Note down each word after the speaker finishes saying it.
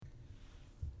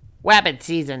Wabbit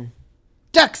season.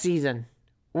 Duck season.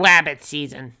 Wabbit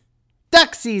season.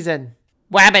 Duck season.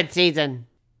 Wabbit season.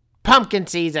 Pumpkin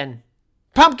season.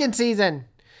 Pumpkin season.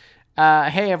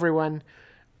 Hey everyone.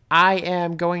 I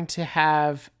am going to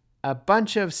have a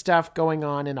bunch of stuff going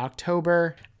on in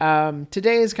October.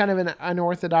 Today is kind of an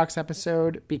unorthodox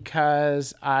episode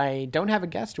because I don't have a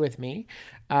guest with me.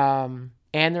 And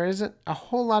there isn't a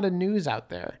whole lot of news out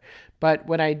there. But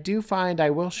what I do find,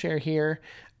 I will share here.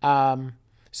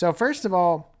 So first of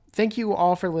all, thank you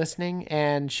all for listening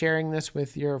and sharing this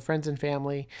with your friends and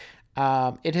family.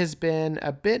 It has been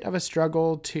a bit of a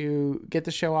struggle to get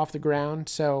the show off the ground.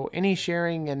 So any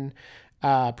sharing and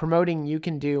promoting you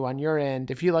can do on your end,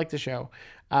 if you like the show,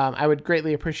 I would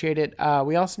greatly appreciate it.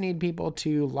 We also need people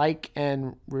to like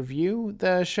and review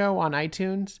the show on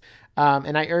iTunes.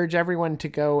 And I urge everyone to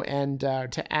go and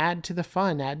to add to the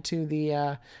fun, add to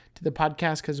the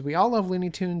podcast, because we all love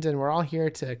Looney Tunes and we're all here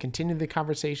to continue the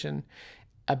conversation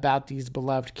about these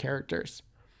beloved characters.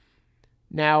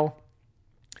 Now,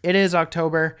 it is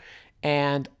October,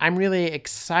 and I'm really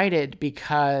excited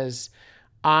because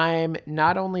I'm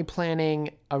not only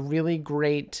planning a really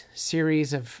great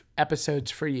series of episodes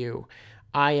for you,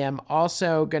 I am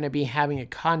also going to be having a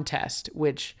contest,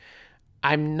 which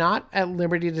I'm not at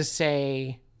liberty to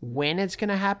say when it's going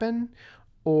to happen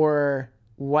or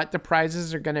what the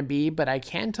prizes are going to be, but I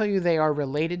can tell you they are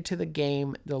related to the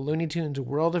game, the Looney Tunes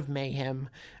World of Mayhem,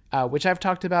 which I've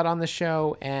talked about on the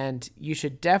show, and you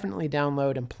should definitely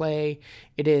download and play.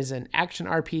 It is an action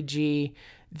RPG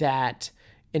that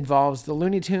involves the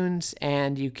Looney Tunes,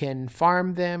 and you can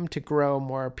farm them to grow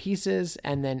more pieces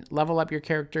and then level up your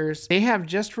characters. They have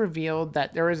just revealed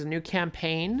that there is a new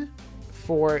campaign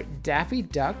for Daffy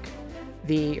Duck,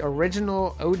 the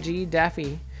original OG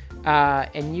Daffy,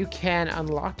 and you can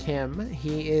unlock him.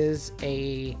 He is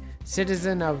a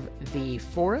citizen of the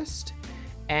forest,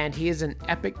 and he is an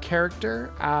epic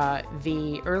character.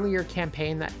 The earlier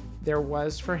campaign that there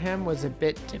was for him was a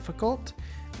bit difficult,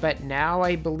 but now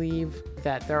I believe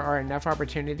that there are enough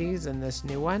opportunities in this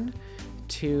new one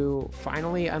to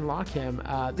finally unlock him.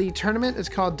 The tournament is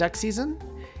called Duck Season,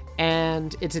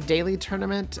 and it's a daily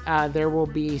tournament. There will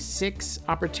be 6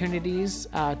 opportunities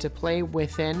to play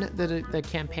within the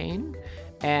campaign.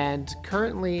 And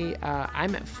currently,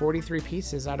 I'm at 43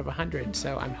 pieces out of 100,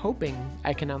 so I'm hoping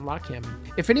I can unlock him.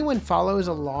 If anyone follows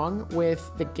along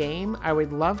with the game, I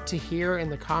would love to hear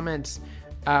in the comments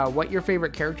what your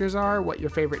favorite characters are, what your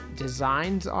favorite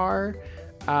designs are.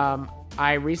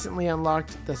 I recently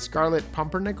unlocked the Scarlet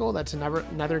Pumpernickel. That's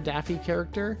another Daffy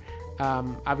character.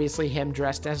 Obviously him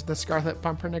dressed as the Scarlet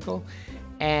Pumpernickel.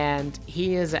 And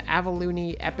he is an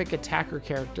Avaloony epic attacker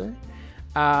character.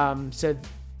 So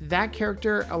that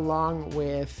character, along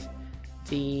with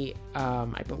the,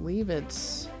 I believe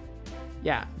it's,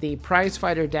 the Prize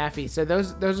Fighter Daffy. So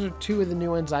those are 2 of the new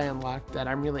ones I unlocked that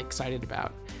I'm really excited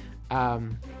about.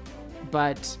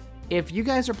 But if you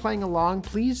guys are playing along,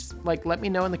 please let me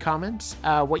know in the comments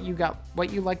what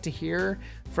you like to hear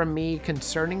from me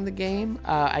concerning the game.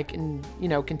 I can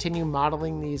continue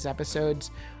modeling these episodes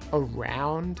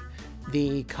around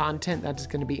the content that's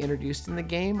going to be introduced in the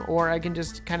game, or I can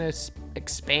just kind of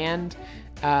expand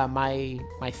my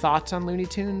thoughts on Looney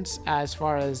Tunes as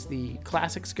far as the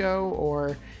classics go,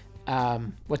 or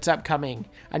what's upcoming.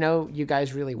 I know you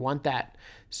guys really want that,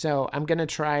 so I'm going to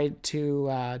try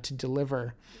to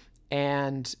deliver.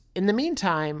 And in the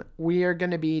meantime, we are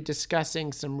going to be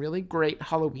discussing some really great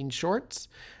Halloween shorts.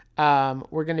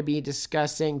 We're going to be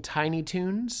discussing Tiny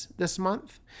Toons this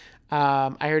month.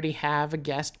 I already have a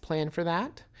guest planned for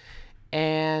that.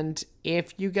 And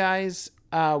if you guys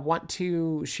want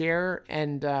to share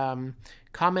and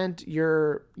comment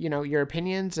your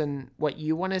opinions and what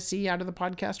you want to see out of the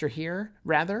podcast, or hear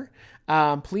rather,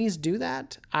 please do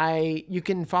that. You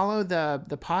can follow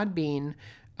the Podbean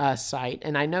site,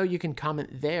 and I know you can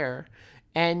comment there.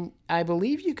 And I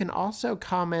believe you can also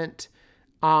comment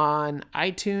on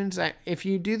iTunes. If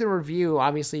you do the review,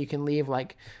 obviously you can leave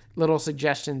little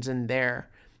suggestions in there.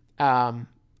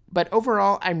 But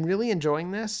overall, I'm really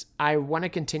enjoying this. I want to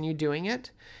continue doing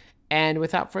it. And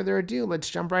without further ado,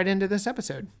 let's jump right into this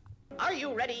episode. Are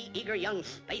you ready, eager young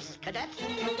space cadets?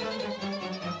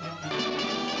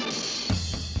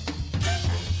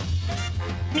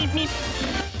 Meep, meep.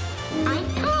 I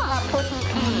saw a pussy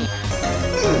cat.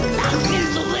 That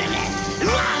is the limit.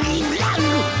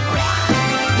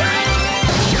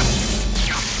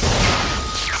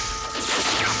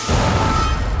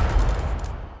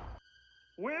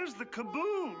 Where's the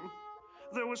kaboom?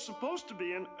 There was supposed to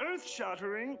be an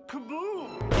earth-shattering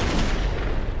kaboom.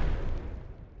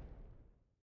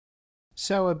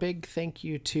 So a big thank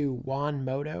you to Juan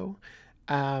Moto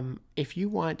If you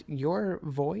want your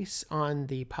voice on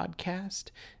the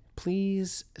podcast,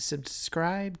 please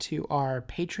subscribe to our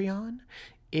Patreon.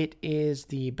 It is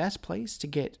the best place to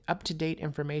get up-to-date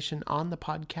information on the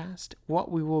podcast,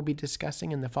 what we will be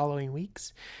discussing in the following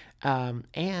weeks.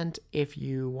 And if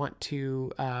you want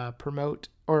to promote,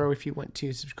 or if you want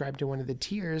to subscribe to one of the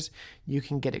tiers, you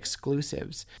can get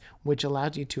exclusives, which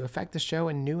allows you to affect the show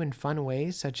in new and fun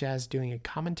ways, such as doing a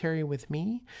commentary with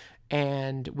me,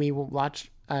 and we will watch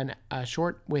a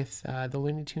short with the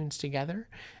Looney Tunes together,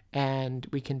 and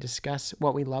we can discuss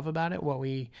what we love about it, what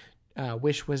we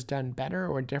wish was done better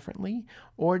or differently,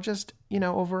 or just,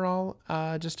 overall,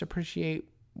 just appreciate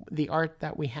the art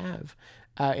that we have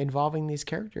involving these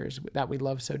characters that we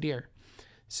love so dear.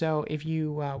 So if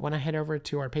you want to head over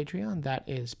to our Patreon, that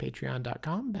is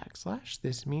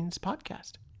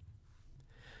patreon.com/thismeanspodcast.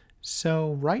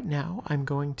 So right now I'm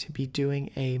going to be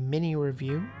doing a mini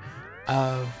review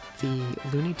of the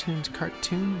Looney Tunes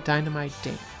cartoon Dynamite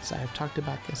Dames. I've talked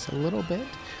about this a little bit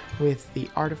with the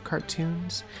Art of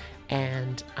Cartoons,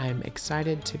 and I'm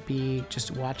excited to be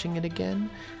just watching it again.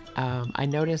 I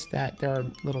noticed that there are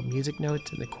little music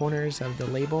notes in the corners of the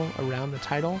label around the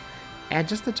title, and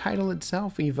just the title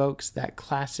itself evokes that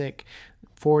classic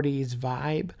 40s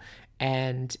vibe,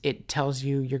 and it tells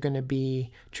you you're going to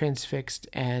be transfixed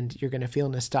and you're going to feel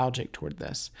nostalgic toward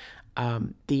this.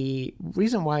 The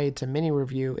reason why it's a mini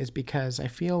review is because I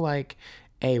feel like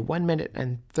a 1 minute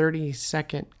and 30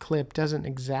 second clip doesn't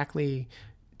exactly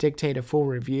dictate a full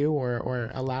review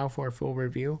or allow for a full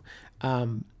review.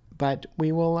 But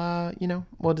we will,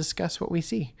 we'll discuss what we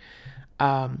see.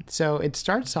 So it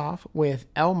starts off with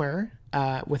Elmer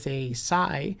with a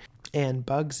sigh, and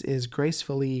Bugs is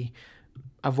gracefully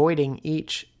avoiding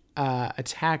each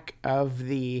attack of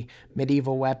the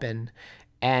medieval weapon,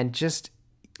 and just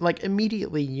like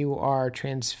immediately you are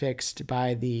transfixed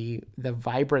by the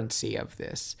vibrancy of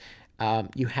this.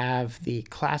 You have the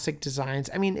classic designs.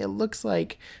 I mean, it looks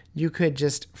like you could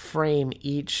just frame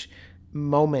each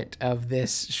moment of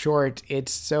this short.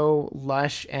 It's so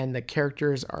lush and the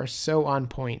characters are so on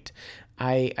point.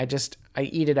 I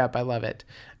eat it up. I love it.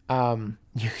 I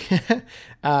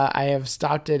have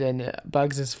stopped it and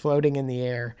Bugs is floating in the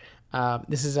air.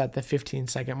 This is at the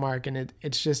 15-second mark, and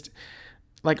it's just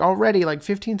like already like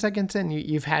 15 seconds in,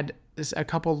 you've had a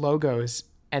couple logos,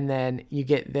 and then you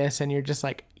get this and you're just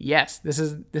like, yes, this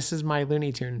is my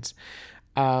Looney Tunes.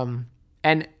 And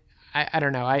I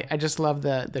don't know. I just love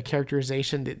the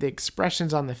characterization, the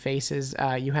expressions on the faces.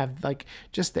 You have like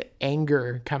just the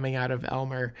anger coming out of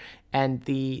Elmer and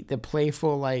the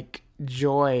playful like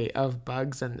joy of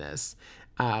Bugs in this.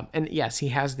 And yes, he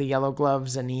has the yellow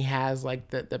gloves and he has like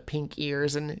the pink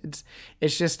ears, and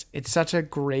it's such a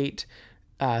great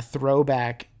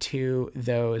throwback to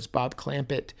those Bob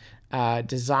Clampett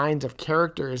designs of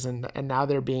characters, and now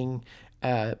they're being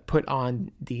put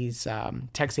on these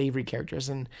Tex Avery characters,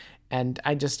 and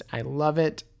I love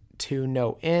it to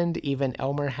no end. Even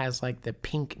Elmer has like the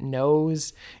pink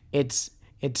nose. It's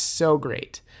so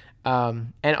great.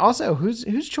 And also,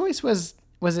 whose choice was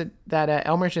it that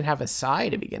Elmer should have a sigh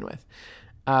to begin with?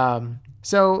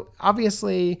 So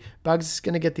obviously Bugs is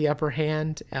going to get the upper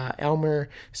hand. Elmer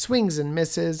swings and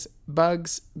misses.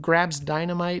 Bugs grabs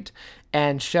dynamite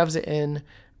and shoves it in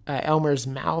Elmer's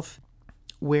mouth,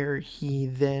 where he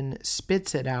then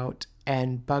spits it out,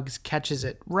 and Bugs catches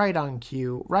it right on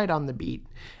cue, right on the beat.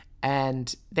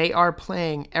 And they are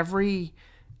playing every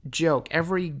joke,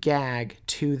 every gag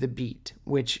to the beat,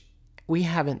 which we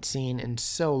haven't seen in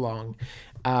so long.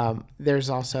 There's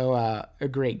also a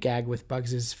great gag with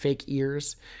Bugs's fake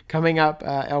ears coming up.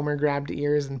 Elmer grabbed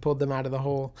ears and pulled them out of the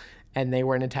hole, and they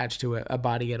weren't attached to a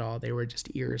body at all. They were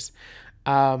just ears.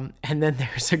 And then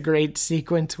there's a great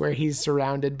sequence where he's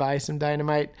surrounded by some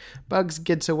dynamite. Bugs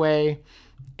gets away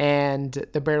and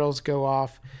the barrels go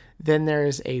off. Then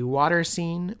there's a water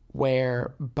scene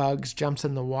where Bugs jumps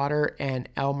in the water and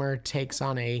Elmer takes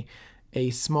on a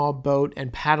small boat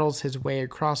and paddles his way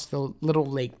across the little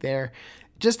lake there.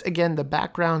 Just again, the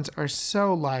backgrounds are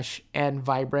so lush and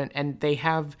vibrant, and they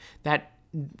have that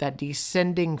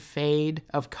descending fade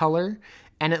of color,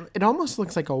 and it almost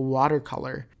looks like a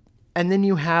watercolor. And then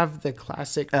you have the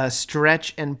classic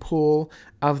stretch and pull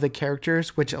of the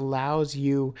characters, which allows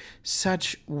you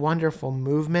such wonderful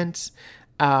movements.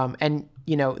 And,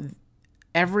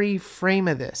 every frame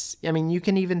of this, I mean, you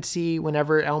can even see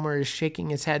whenever Elmer is shaking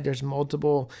his head, there's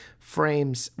multiple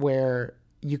frames where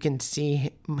you can see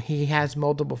he has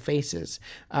multiple faces,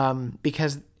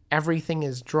 because everything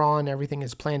is drawn, everything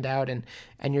is planned out, and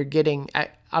you're getting,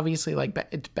 obviously, like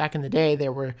back in the day,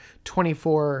 there were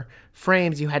 24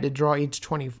 frames. You had to draw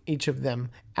each of them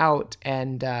out,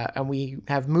 and we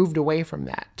have moved away from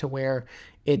that to where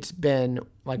it's been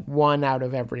like 1 out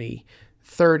of every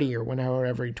 30 or 1 out of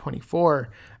every 24,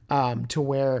 to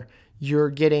where you're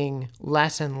getting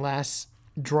less and less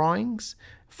drawings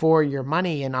for your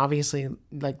money. And obviously,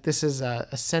 like, this is a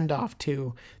send-off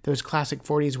to those classic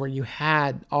 40s where you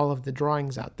had all of the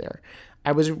drawings out there.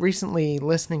 I was recently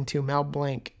listening to Mel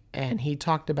Blanc, and he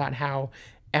talked about how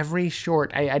every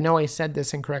short, I know I said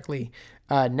this incorrectly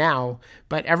now,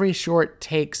 but every short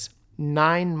takes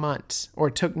 9 months,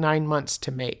 or took 9 months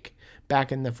to make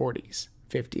back in the 40s,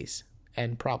 50s,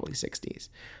 and probably 60s.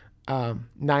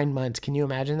 9 months. Can you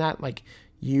imagine that? Like,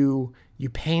 you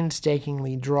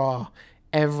painstakingly draw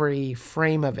every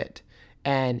frame of it.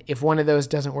 And if one of those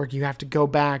doesn't work, you have to go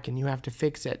back and you have to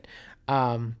fix it.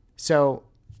 So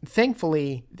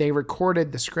thankfully, they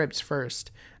recorded the scripts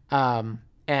first. And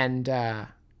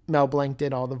Mel Blanc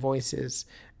did all the voices.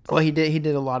 Well, he did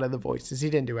a lot of the voices. He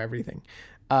didn't do everything.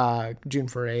 June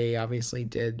Foray obviously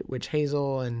did Witch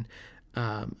Hazel and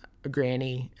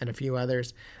Granny and a few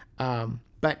others.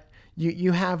 But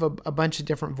you have a bunch of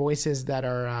different voices that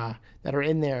are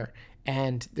in there,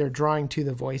 and they're drawing to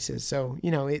the voices. So,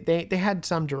 they had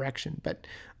some direction, but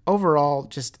overall,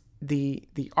 just the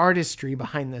artistry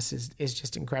behind this is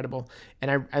just incredible.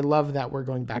 And I love that we're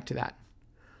going back to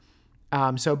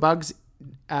that. So Bugs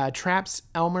traps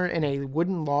Elmer in a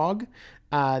wooden log.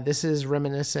 This is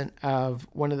reminiscent of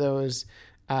one of those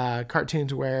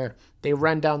cartoons where they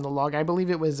run down the log. I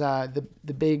believe it was the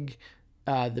big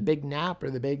nap, or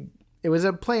it was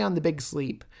a play on The Big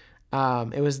Sleep.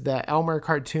 It was the Elmer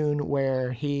cartoon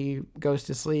where he goes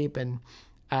to sleep and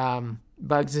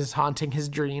Bugs is haunting his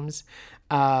dreams.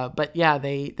 But yeah,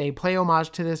 they play homage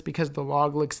to this because the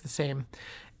log looks the same,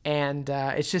 and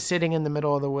it's just sitting in the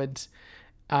middle of the woods.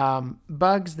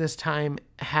 Bugs this time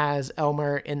has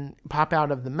Elmer pop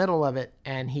out of the middle of it,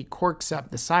 and he corks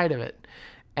up the side of it,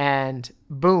 and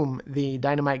boom, the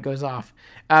dynamite goes off.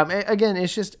 Again,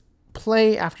 it's just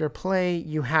play after play.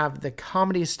 You have the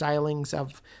comedy stylings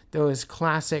of those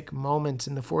classic moments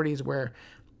in the 40s where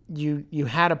you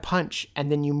had a punch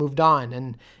and then you moved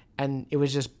on, and it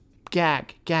was just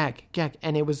gag,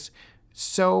 and it was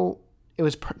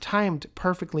timed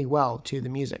perfectly well to the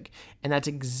music, and that's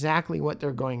exactly what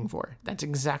they're going for. That's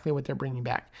exactly what they're bringing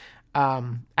back.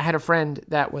 I had a friend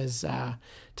that was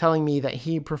telling me that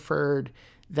he preferred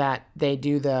that they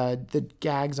do the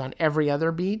gags on every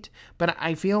other beat, but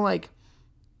I feel like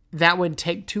that would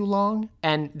take too long,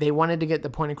 and they wanted to get the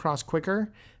point across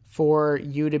quicker for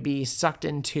you to be sucked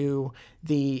into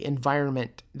the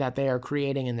environment that they are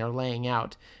creating and they're laying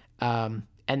out. And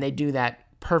they do that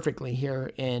perfectly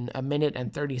here in 1 minute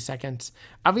and 30 seconds.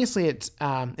 Obviously, it's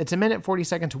 1 minute 40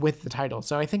 seconds with the title,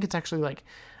 so I think it's actually like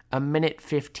 1 minute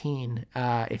 15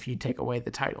 if you take away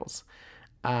the titles.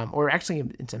 Or actually,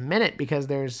 it's a minute because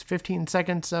there's 15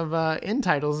 seconds of end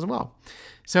titles as well.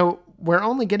 So we're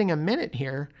only getting a minute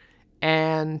here,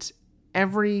 and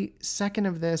every second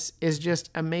of this is just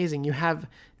amazing. You have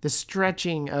the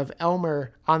stretching of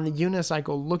Elmer on the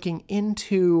unicycle looking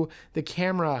into the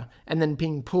camera and then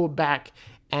being pulled back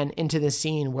and into the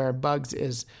scene where Bugs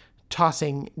is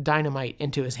tossing dynamite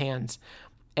into his hands,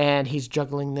 and he's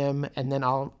juggling them, and then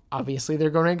obviously they're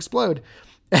going to explode.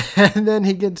 And then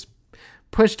he gets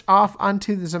pushed off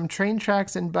onto some train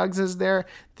tracks, and Bugs is there,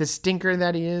 the stinker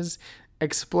that he is,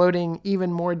 exploding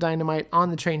even more dynamite on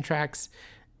the train tracks,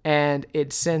 and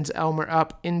it sends Elmer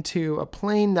up into a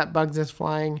plane that Bugs is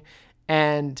flying.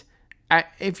 And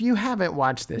if you haven't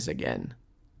watched this again,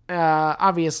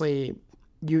 obviously,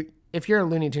 if you're a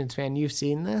Looney Tunes fan, you've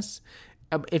seen this.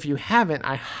 If you haven't,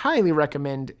 I highly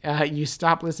recommend you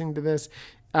stop listening to this.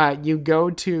 You go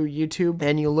to YouTube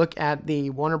and you look at the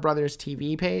Warner Brothers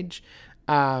TV page.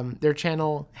 Their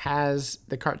channel has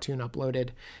the cartoon uploaded.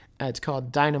 It's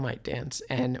called Dynamite Dance,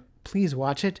 and please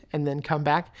watch it and then come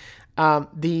back.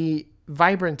 The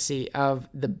vibrancy of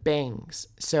the bangs.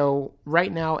 So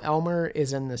right now, Elmer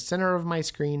is in the center of my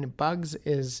screen. Bugs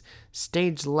is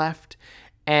stage left,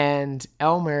 and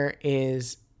Elmer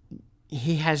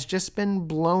he has just been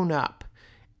blown up,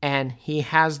 and he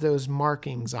has those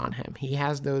markings on him. He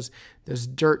has those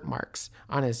dirt marks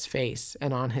on his face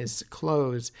and on his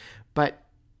clothes, but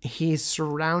he's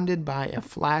surrounded by a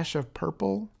flash of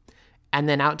purple, and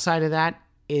then outside of that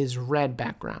is red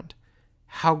background.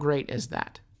 How great is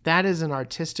that? That is an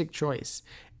artistic choice,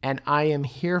 and I am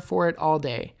here for it all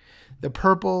day. The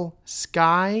purple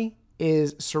sky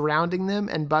is surrounding them,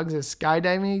 and Bugs is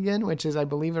skydiving again, which is, I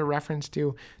believe, a reference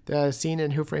to the scene in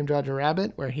Who Framed Roger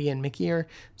Rabbit where he and Mickey are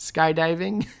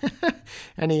skydiving.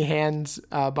 And he hands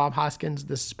Bob Hoskins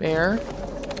the spare.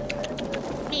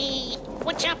 Me,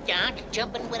 what's up, Doc?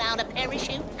 Jumping without a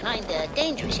parachute? Kinda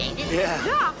dangerous, ain't it?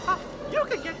 Yeah, you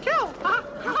can get killed.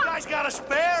 You guys got a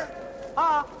spare?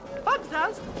 Bugs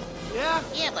does. Yeah?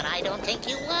 Yeah, but I don't think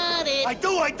you want it. I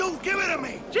do. Give it to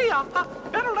me. Gee,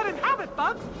 better let him have it,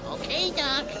 Bugs. Okay,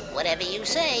 Doc. Whatever you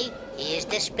say. Here's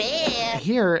the spare.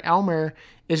 Here, Elmer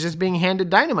is just being handed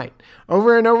dynamite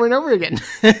over and over and over again.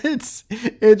 It's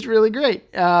really great.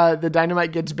 The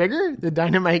dynamite gets bigger. The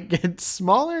dynamite gets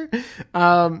smaller.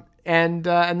 And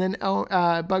then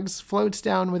Bugs floats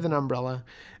down with an umbrella.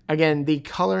 Again, the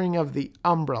coloring of the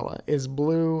umbrella is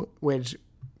blue, which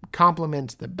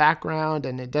complements the background,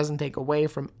 and it doesn't take away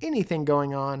from anything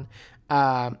going on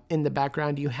in the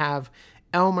background. You have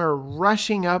Elmer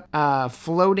rushing up,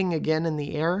 floating again in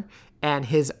the air, and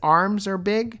his arms are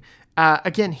big.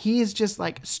 Again, he is just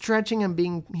like stretching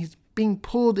and he's being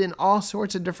pulled in all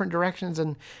sorts of different directions,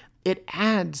 and it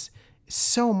adds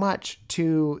so much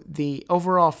to the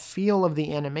overall feel of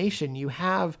the animation. You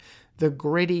have the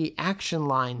gritty action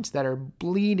lines that are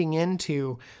bleeding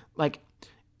into, like,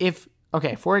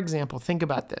 for example, think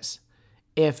about this.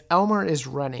 If Elmer is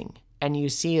running and you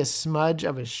see a smudge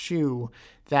of a shoe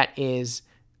that is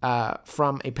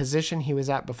from a position he was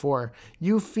at before,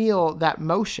 you feel that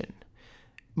motion.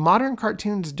 Modern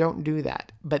cartoons don't do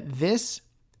that, but this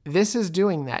is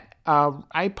doing that.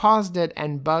 I paused it,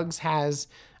 and Bugs has,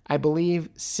 I believe,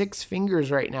 6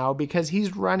 fingers right now because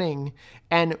he's running,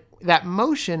 and that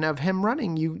motion of him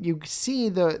running, you see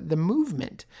the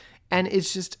movement, and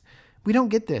it's just, we don't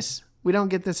get this. We don't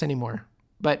get this anymore,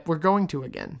 but we're going to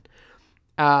again.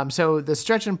 So the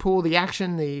stretch and pull, the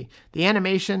action, the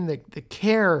animation, the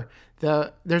care,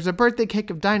 there's a birthday cake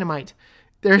of dynamite.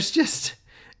 There's just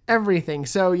everything.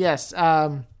 So yes,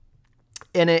 and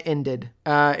it ended.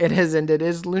 It has ended. It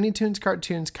is Looney Tunes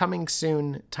Cartoons Coming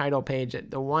Soon title page at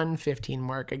the 1:15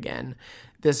 mark again.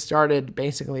 This started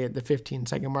basically at the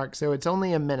 15-second mark, so it's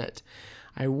only a minute.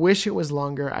 I wish it was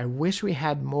longer. I wish we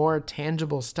had more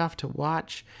tangible stuff to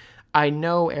watch. I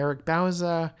know Eric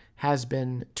Bauza has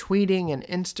been tweeting and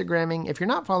Instagramming. If you're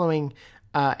not following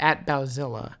at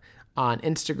Bauzilla on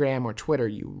Instagram or Twitter,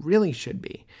 you really should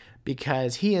be,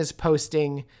 because he is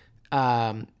posting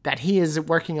that he is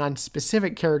working on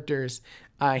specific characters.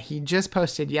 He just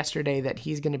posted yesterday that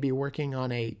he's going to be working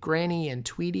on a Granny and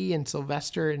Tweety and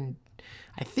Sylvester, and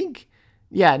I think,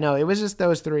 it was just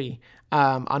those 3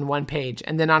 on one page.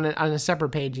 And then on a separate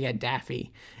page, he had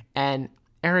Daffy. And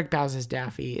Eric Bauza's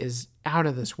Daffy is out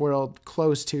of this world,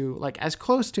 as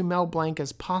close to Mel Blanc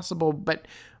as possible, but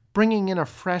bringing in a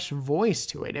fresh voice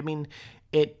to it. I mean,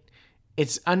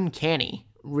 it's uncanny,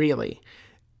 really.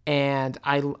 And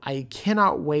I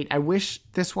cannot wait. I wish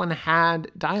this one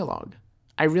had dialogue.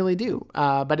 I really do.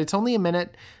 But it's only a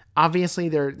minute. Obviously,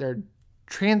 they're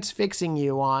transfixing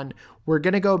you on, we're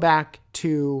going to go back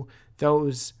to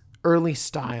those early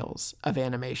styles of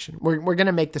animation. We're going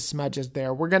to make the smudges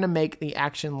there. We're going to make the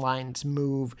action lines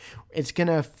move. It's going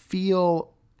to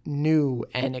feel new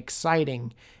and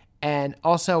exciting, and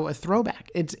also a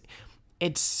throwback. It's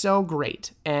so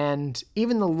great. And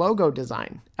even the logo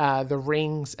design, the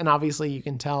rings, and obviously you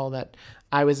can tell that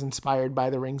I was inspired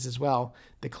by the rings as well.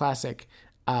 The classic,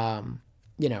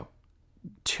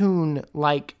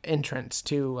 Toon-like entrance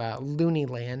to Looney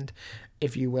Land,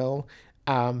 if you will.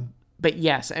 But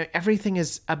yes, everything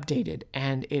is updated,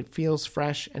 and it feels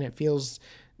fresh, and it feels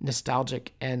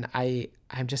nostalgic, and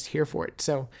I'm just here for it.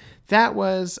 So that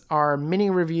was our mini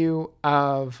review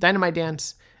of Dynamite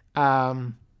Dance.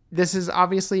 This is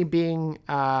obviously being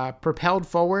propelled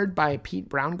forward by Pete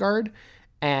Brownguard,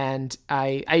 and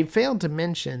I failed to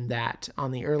mention that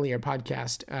on the earlier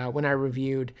podcast when I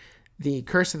reviewed The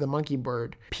Curse of the Monkey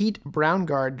Bird. Pete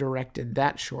Brownguard directed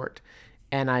that short,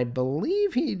 and I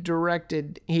believe he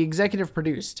executive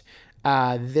produced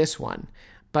this one.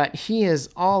 But he is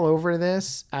all over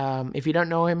this. If you don't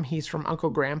know him, he's from Uncle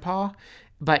Grandpa.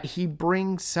 But he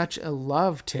brings such a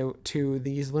love to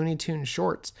these Looney Tunes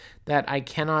shorts that I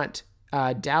cannot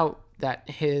doubt that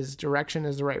his direction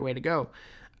is the right way to go.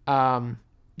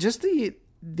 Just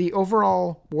the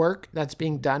overall work that's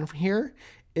being done here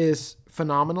is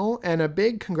phenomenal. And a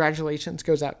big congratulations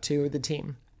goes out to the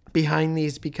team behind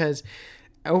these, because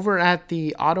over at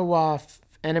the Ottawa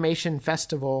Animation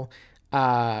Festival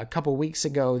a couple weeks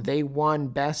ago, they won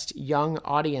Best Young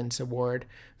Audience Award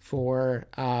for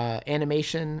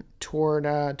animation toward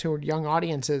young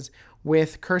audiences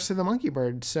with Curse of the Monkey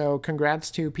Bird. So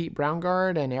congrats to Pete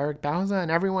Brownguard and Eric Bauza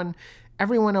and everyone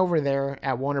everyone over there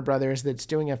at Warner Brothers that's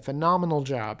doing a phenomenal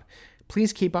job.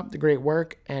 Please keep up the great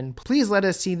work, and please let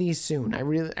us see these soon. I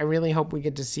really hope we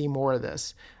get to see more of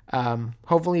this.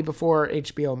 Hopefully before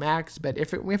HBO Max, but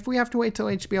if we have to wait till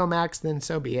HBO Max, then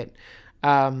so be it.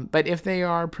 But if they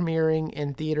are premiering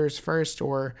in theaters first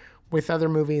or with other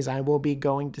movies, I will be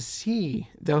going to see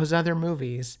those other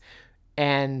movies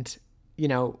and,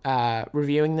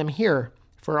 reviewing them here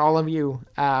for all of you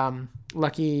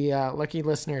lucky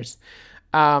listeners.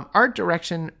 Art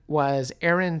direction was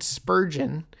Aaron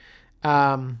Spurgeon.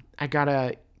 I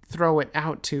gotta throw it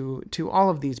out to all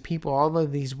of these people, all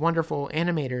of these wonderful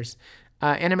animators.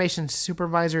 Animation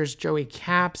supervisor is Joey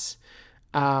Caps.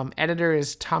 Editor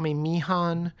is Tommy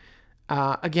Meehan.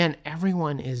 Again,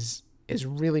 everyone is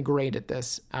really great at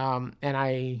this, and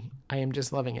I am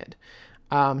just loving it.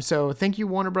 So thank you,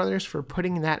 Warner Brothers, for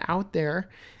putting that out there.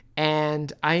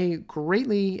 And I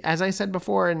greatly, as I said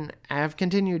before, and I have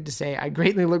continued to say, I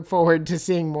greatly look forward to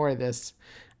seeing more of this.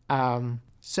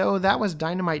 So that was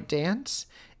Dynamite Dance.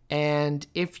 And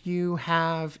if you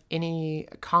have any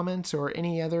comments or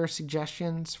any other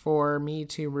suggestions for me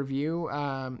to review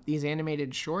these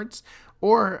animated shorts,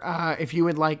 or if you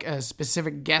would like a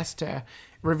specific guest to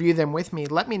review them with me,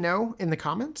 let me know in the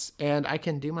comments, and I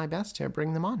can do my best to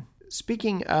bring them on.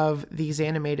 Speaking of these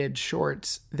animated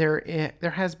shorts, there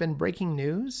has been breaking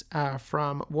news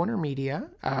from Warner Media,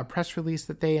 a press release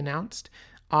that they announced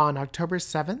on October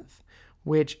 7th,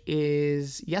 which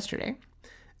is yesterday.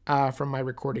 From my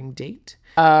recording date.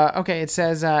 It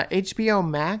says HBO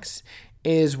Max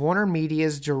is Warner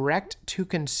Media's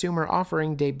direct-to-consumer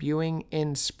offering debuting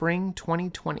in spring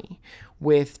 2020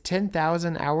 with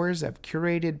 10,000 hours of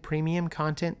curated premium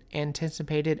content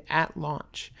anticipated at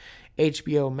launch.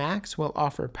 HBO Max will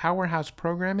offer powerhouse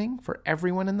programming for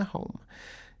everyone in the home.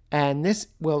 And this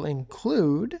will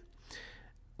include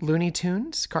Looney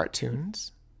Tunes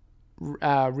cartoons,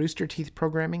 Rooster Teeth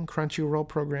programming, Crunchyroll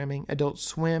programming, Adult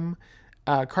Swim,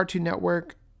 Cartoon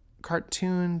Network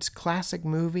cartoons, classic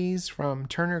movies from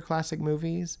Turner Classic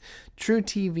Movies, True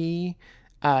TV,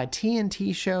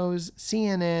 TNT shows,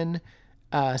 CNN,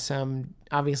 some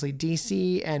obviously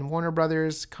DC and Warner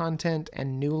Brothers content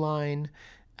and New Line,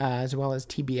 as well as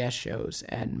TBS shows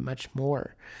and much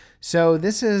more. So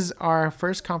this is our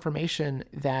first confirmation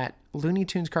that Looney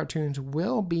Tunes cartoons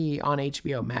will be on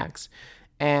HBO Max.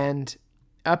 And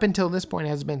up until this point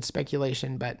has been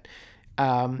speculation, but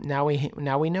now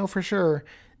we know for sure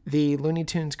the Looney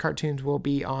Tunes cartoons will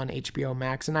be on HBO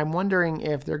Max. And I'm wondering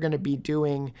if they're going to be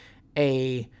doing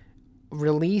a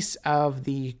release of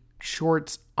the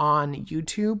shorts on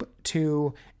YouTube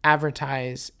to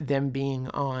advertise them being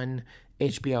on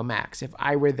HBO Max. If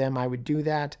I were them, I would do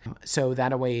that. So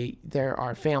that way there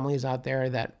are families out there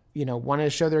that want to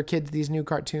show their kids these new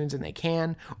cartoons and they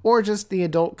can, or just the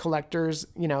adult collectors,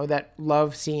 that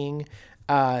love seeing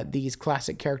these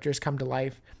classic characters come to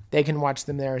life. They can watch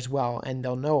them there as well, and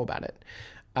they'll know about it.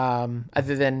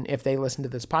 Other than if they listen to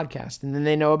this podcast, and then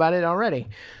they know about it already.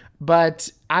 But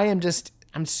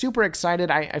I'm super excited.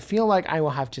 I feel like I will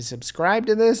have to subscribe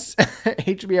to this.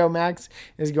 HBO Max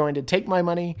is going to take my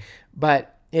money,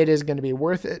 but it is going to be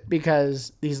worth it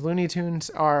because these Looney Tunes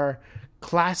are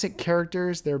classic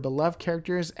characters, they're beloved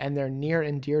characters, and they're near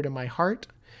and dear to my heart.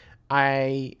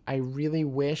 I really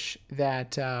wish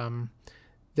that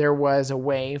there was a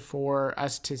way for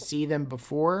us to see them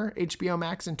before HBO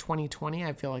Max in 2020.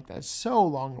 I feel like that's so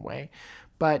long away.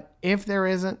 But if there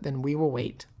isn't, then we will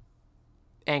wait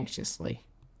anxiously.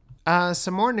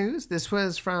 Some more news. This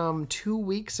was from 2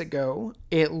 weeks ago.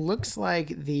 It looks like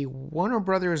the Warner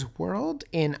Brothers World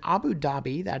in Abu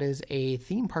Dhabi, that is a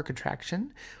theme park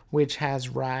attraction, which has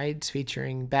rides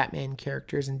featuring Batman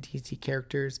characters and DC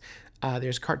characters.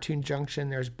 There's Cartoon Junction,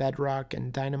 there's Bedrock,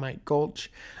 and Dynamite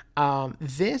Gulch.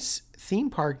 This theme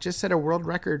park just set a world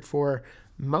record for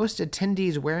most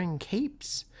attendees wearing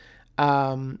capes,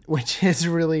 which is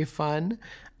really fun.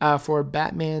 For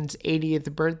Batman's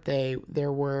 80th birthday,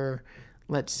 there were,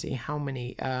 let's see, how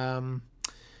many?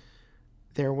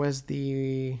 There was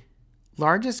the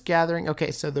largest gathering. Okay,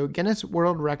 so the Guinness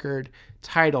World Record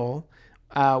title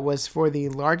was for the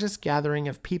largest gathering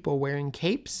of people wearing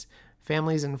capes.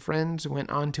 Families and friends went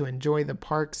on to enjoy the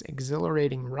park's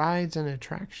exhilarating rides and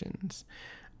attractions.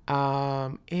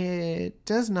 It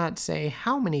does not say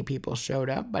how many people showed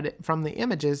up, but from the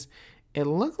images, it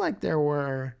looked like there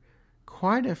were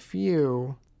quite a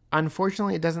few.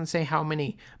 Unfortunately, it doesn't say how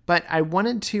many, but I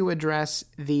wanted to address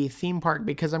the theme park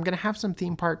because I'm going to have some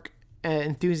theme park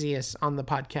enthusiasts on the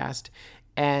podcast.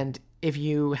 And if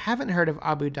you haven't heard of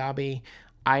Abu Dhabi,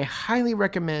 I highly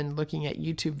recommend looking at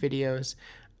YouTube videos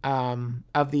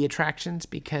of the attractions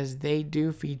because they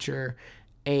do feature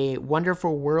a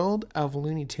wonderful world of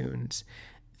Looney Tunes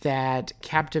that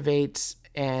captivates,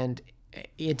 and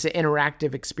it's an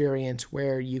interactive experience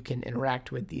where you can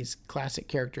interact with these classic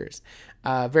characters.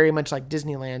 Very much like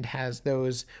Disneyland has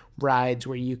those rides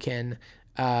where you can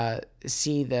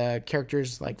see the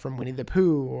characters like from Winnie the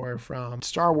Pooh or from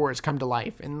Star Wars come to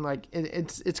life, and like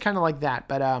it's kind of like that.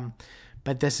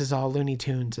 But this is all Looney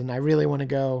Tunes, and I really want to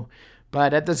go.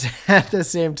 But at the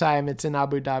same time, it's in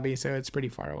Abu Dhabi, so it's pretty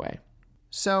far away.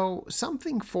 So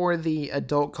something for the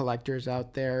adult collectors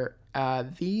out there,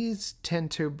 these tend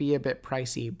to be a bit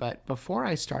pricey, but before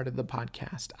I started the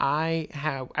podcast,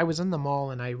 I was in the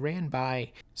mall and I ran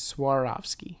by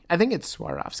Swarovski. I think it's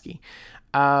Swarovski.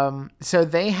 So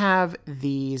they have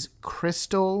these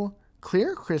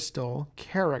clear crystal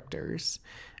characters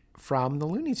from the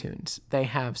Looney Tunes. They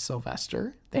have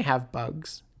Sylvester, they have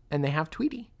Bugs, and they have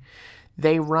Tweety.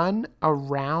 They run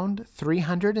around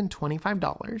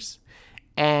 $325.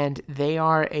 And they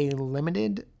are a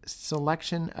limited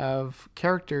selection of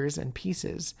characters and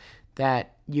pieces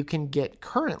that you can get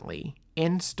currently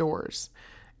in stores.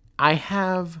 I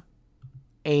have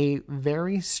a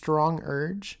very strong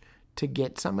urge to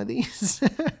get some of these.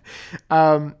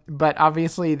 But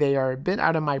obviously they are a bit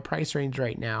out of my price range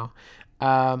right now.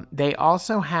 They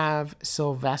also have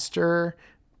Sylvester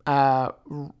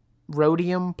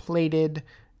rhodium plated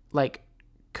like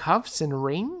cuffs and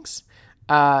rings.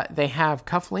 They have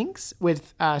cufflinks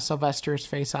with Sylvester's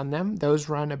face on them. Those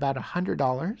run about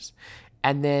 $100.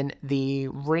 And then the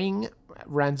ring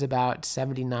runs about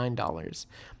 $79.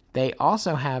 They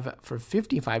also have, for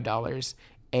 $55,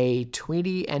 a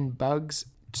Tweety and Bugs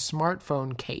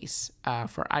smartphone case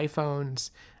for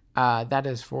iPhones. That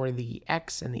is for the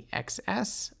X and the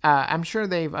XS. I'm sure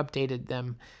they've updated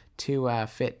them to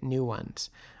fit new ones.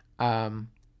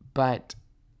 But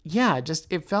yeah,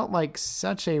 it felt like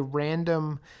such a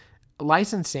random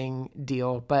licensing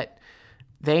deal, but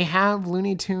they have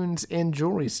Looney Tunes in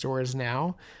jewelry stores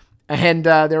now, and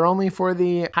they're only for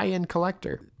the high-end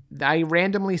collector. I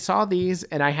randomly saw these,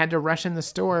 and I had to rush in the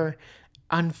store.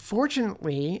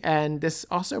 Unfortunately, and this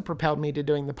also propelled me to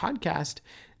doing the podcast,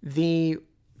 the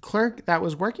clerk that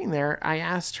was working there, I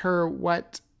asked her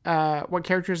what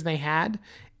characters they had,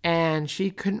 and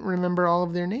she couldn't remember all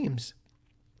of their names.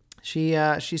 She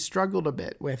struggled a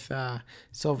bit with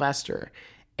Sylvester,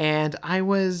 and I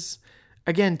was,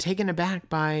 again, taken aback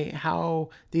by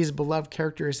how these beloved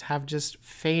characters have just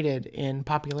faded in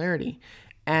popularity.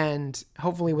 And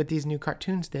hopefully with these new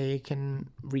cartoons, they can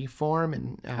reform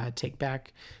and take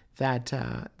back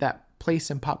that place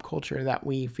in pop culture that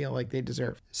we feel like they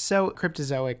deserve. So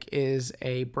Cryptozoic is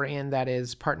a brand that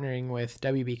is partnering with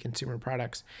WB Consumer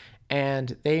Products,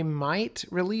 and they might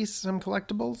release some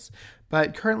collectibles,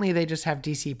 but currently they just have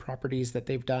DC properties that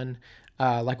they've done,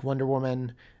 like Wonder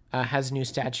Woman has a new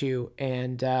statue,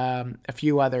 and a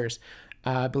few others.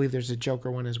 I believe there's a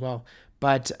Joker one as well.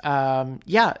 But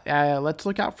let's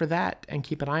look out for that and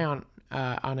keep an eye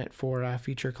on it for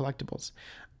future collectibles.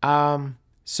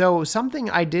 So something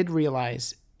I did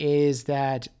realize is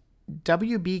that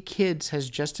WB Kids has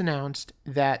just announced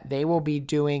that they will be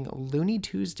doing Looney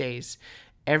Tuesdays.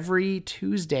 Every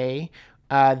Tuesday,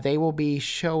 they will be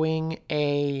showing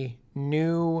a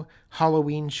new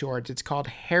Halloween short. It's called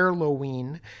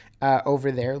Hairloween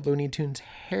over there, Looney Tunes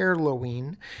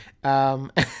Hairloween.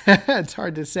 It's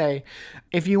hard to say.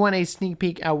 If you want a sneak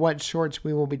peek at what shorts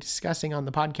we will be discussing on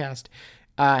the podcast,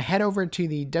 head over to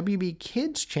the WB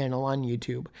Kids channel on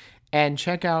YouTube and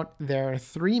check out their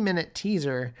 3-minute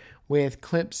teaser with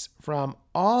clips from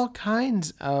all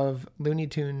kinds of Looney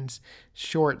Tunes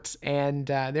shorts. And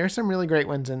there's some really great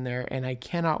ones in there, and I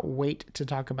cannot wait to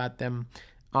talk about them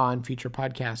on future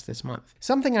podcasts this month.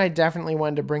 Something I definitely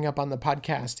wanted to bring up on the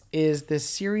podcast is this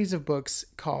series of books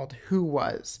called Who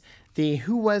Was. The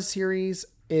Who Was series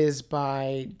is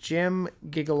by Jim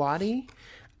Gigalotti.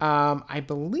 I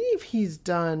believe he's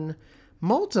done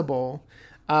multiple.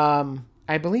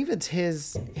 I believe it's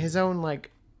his own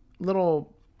like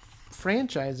little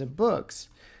franchise of books.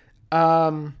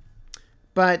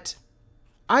 But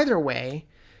either way,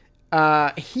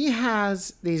 he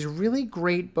has these really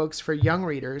great books for young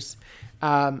readers.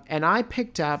 And I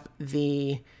picked up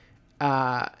the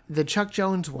Chuck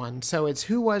Jones one. So it's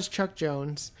Who Was Chuck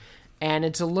Jones? And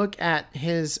it's a look at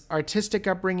his artistic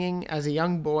upbringing as a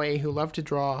young boy who loved to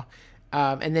draw.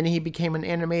 And then he became an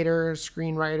animator,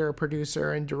 screenwriter,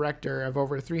 producer, and director of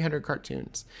over 300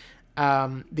 cartoons.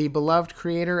 The beloved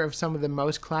creator of some of the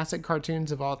most classic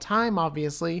cartoons of all time,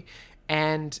 obviously.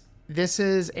 And this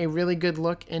is a really good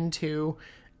look into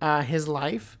his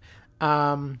life.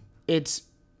 It's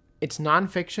It's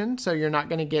nonfiction, so you're not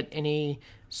going to get any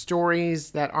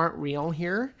stories that aren't real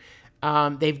here.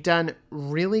 They've done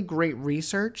really great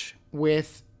research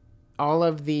with all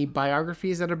of the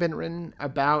biographies that have been written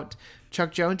about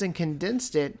Chuck Jones and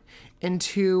condensed it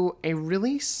into a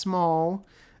really small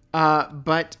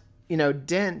but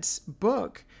dense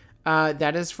book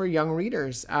that is for young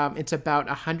readers. It's about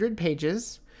 100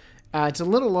 pages. It's a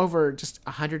little over just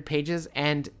 100 pages,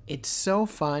 and it's so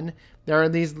fun. There are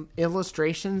these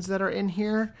illustrations that are in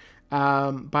here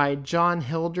by John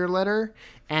Hilderletter,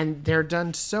 and they're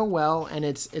done so well, and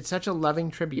it's such a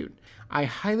loving tribute. I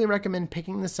highly recommend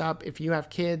picking this up if you have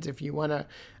kids, if you want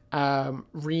to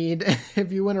read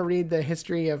the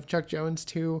history of Chuck Jones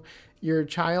to your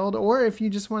child, or if you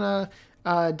just want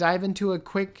to dive into a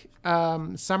quick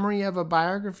summary of a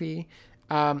biography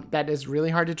that is really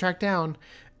hard to track down.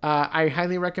 I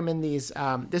highly recommend these.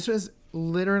 This was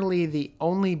literally the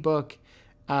only book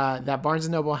that Barnes &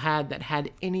 Noble had that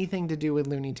had anything to do with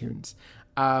Looney Tunes.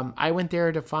 I went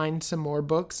there to find some more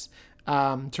books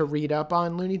to read up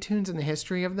on Looney Tunes and the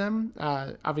history of them.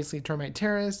 Obviously, Termite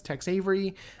Terrace, Tex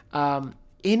Avery,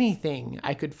 anything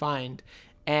I could find.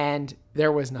 And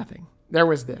there was nothing. There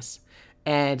was this.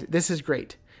 And this is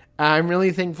great. I'm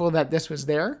really thankful that this was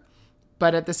there.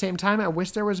 But at the same time, I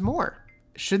wish there was more.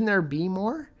 Shouldn't there be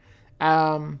more?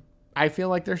 I feel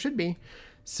like there should be.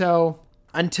 So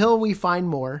until we find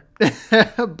more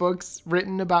books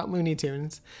written about Looney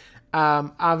Tunes,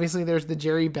 obviously there's the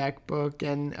Jerry Beck book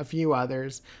and a few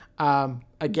others.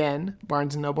 Again,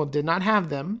 Barnes & Noble did not have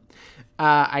them.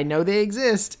 I know they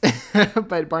exist,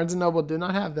 but Barnes & Noble did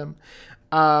not have them.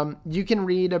 You can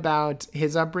read about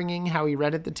his upbringing, how he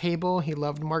read at the table. He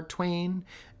loved Mark Twain,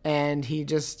 and he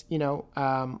just,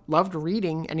 loved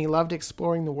reading, and he loved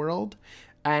exploring the world.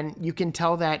 And you can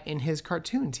tell that in his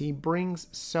cartoons. He brings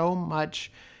so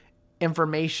much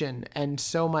information and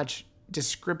so much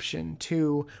description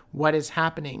to what is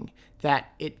happening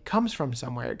that it comes from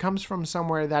somewhere. It comes from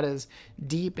somewhere that is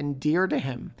deep and dear to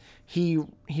him. He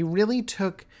really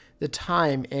took the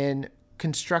time in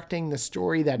constructing the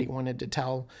story that he wanted to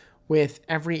tell with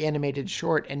every animated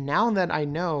short. And now that I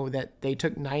know that they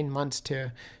took 9 months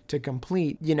to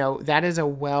complete, that is a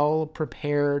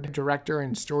well-prepared director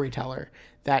and storyteller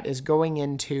that is going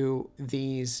into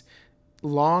these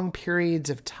long periods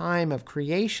of time of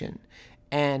creation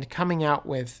and coming out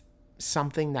with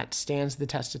something that stands the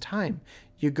test of time.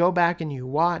 You go back and you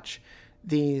watch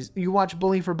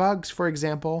Bully for Bugs, for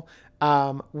example,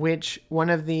 which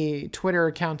one of the Twitter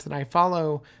accounts that I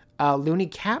follow, Looney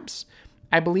Caps,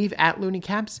 I believe at Looney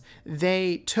Caps,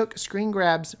 they took screen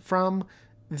grabs from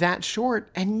that short,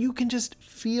 and you can just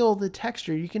feel the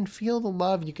texture. You can feel the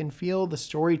love. You can feel the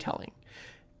storytelling.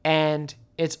 And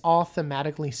it's all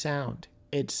thematically sound.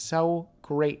 It's so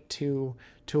great to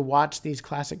watch these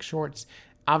classic shorts.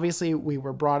 Obviously, we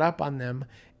were brought up on them,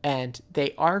 and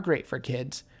they are great for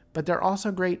kids, but they're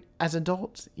also great as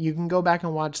adults. You can go back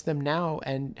and watch them now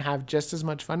and have just as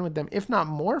much fun with them, if not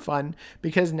more fun,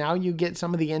 because now you get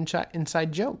some of the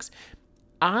inside jokes.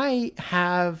 I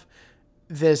have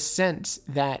this sense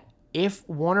that if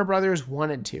Warner Brothers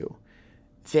wanted to,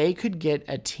 they could get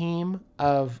a team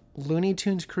of Looney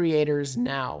Tunes creators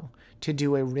now to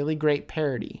do a really great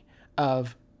parody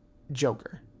of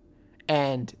Joker.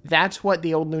 And that's what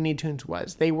the old Looney Tunes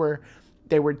was. They were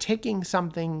taking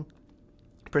something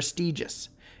prestigious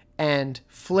and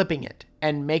flipping it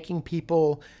and making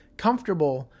people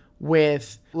comfortable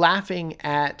with laughing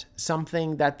at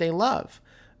something that they love.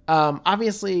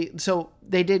 Obviously, so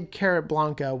they did Carrot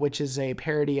Blanca, which is a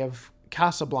parody of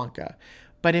Casablanca.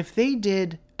 But if they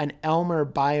did an Elmer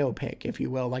biopic, if you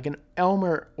will, like an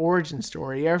Elmer origin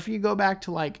story, or if you go back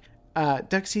to like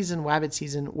Duck Season, Wabbit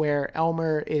Season, where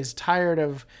Elmer is tired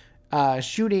of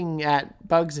shooting at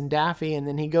Bugs and Daffy, and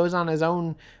then he goes on his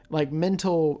own like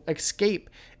mental escape,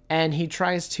 and he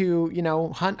tries to,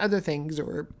 hunt other things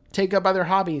or take up other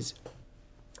hobbies.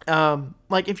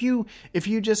 Like if you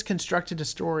just constructed a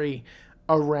story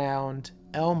around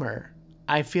Elmer,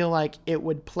 I feel like it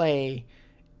would play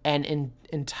and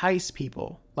entice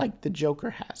people like the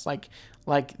Joker has, like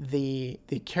the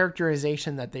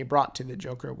characterization that they brought to the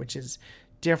Joker, which is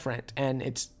different, and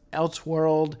it's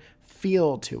Elseworld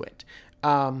feel to it.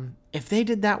 If they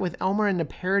did that with Elmer in a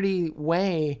parody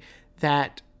way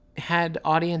that had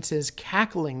audiences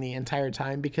cackling the entire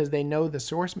time because they know the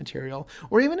source material,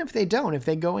 or even if they don't, if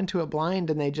they go into it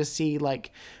blind and they just see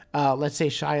like, let's say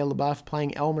Shia LaBeouf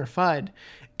playing Elmer Fudd,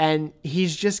 and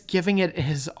he's just giving it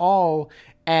his all,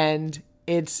 and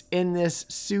it's in this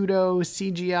pseudo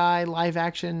CGI live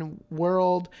action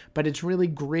world, but it's really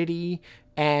gritty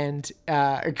and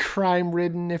crime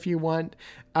ridden, if you want.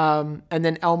 And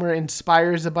then Elmer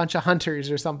inspires a bunch of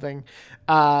hunters or something.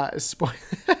 I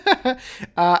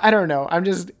don't know. I'm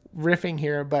just riffing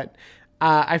here, but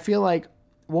I feel like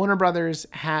Warner Brothers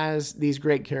has these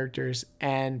great characters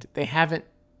and they haven't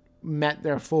met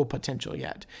their full potential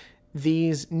yet.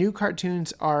 These new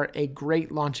cartoons are a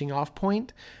great launching off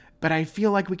point, but I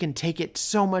feel like we can take it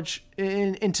so much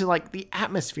into like the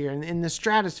atmosphere and in the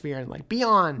stratosphere and like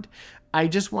beyond. I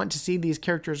just want to see these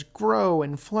characters grow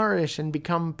and flourish and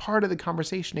become part of the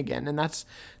conversation again. And that's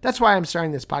why I'm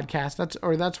starting this podcast. That's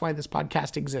why this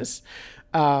podcast exists.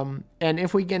 And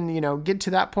if we can, get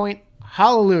to that point,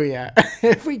 hallelujah.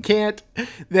 If we can't,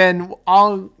 then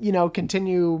I'll,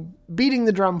 continue beating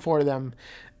the drum for them,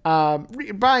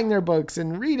 buying their books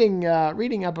and reading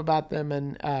up about them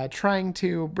and trying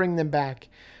to bring them back.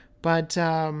 But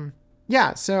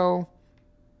yeah, so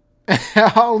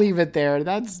I'll leave it there.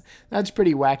 That's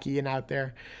pretty wacky and out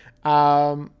there.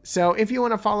 So if you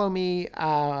want to follow me,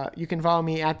 you can follow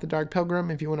me at The Dark Pilgrim.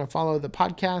 If you want to follow the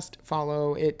podcast,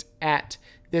 follow it at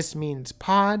This Means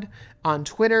Pod on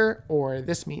Twitter, or at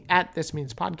This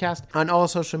Means Podcast on all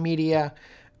social media,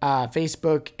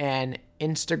 Facebook and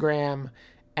Instagram.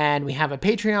 And we have a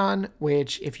Patreon,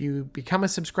 which if you become a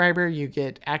subscriber, you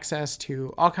get access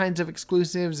to all kinds of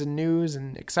exclusives and news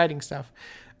and exciting stuff.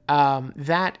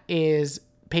 That is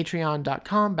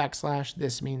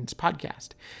patreon.com/This Means Podcast.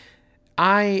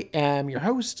 I am your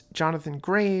host, Jonathan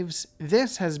Graves.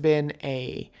 This has been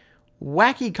a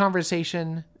wacky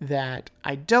conversation that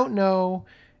I don't know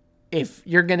if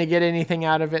you're going to get anything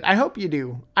out of it. I hope you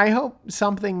do. I hope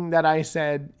something that I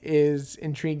said is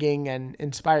intriguing and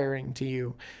inspiring to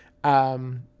you.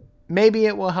 Maybe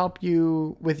it will help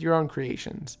you with your own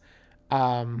creations.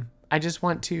 I just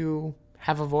want to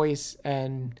have a voice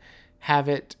and have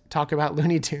it talk about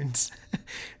Looney Tunes.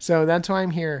 So that's why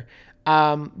I'm here.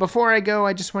 Before I go,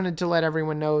 I just wanted to let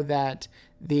everyone know that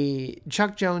the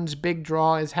Chuck Jones Big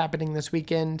Draw is happening this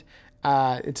weekend.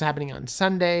 It's happening on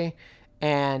Sunday.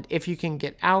 And if you can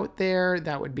get out there,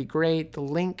 that would be great. The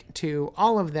link to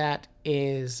all of that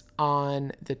is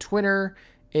on the Twitter.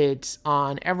 It's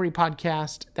on every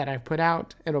podcast that I've put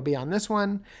out. It'll be on this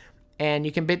one. And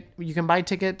you can buy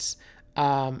tickets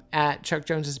at Chuck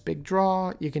Jones's Big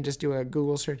Draw. You can just do a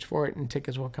Google search for it and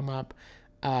tickets will come up.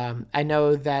 I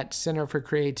know that Center for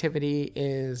Creativity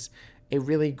is a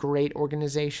really great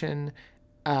organization,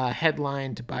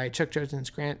 headlined by Chuck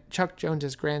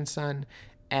Jones's grandson,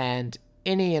 and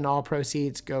any and all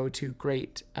proceeds go to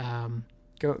great,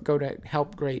 go to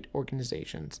help great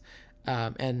organizations,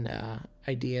 and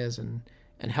ideas and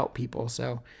help people.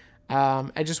 So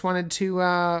I just wanted to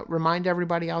remind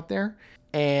everybody out there,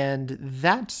 and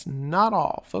that's not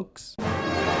all, folks.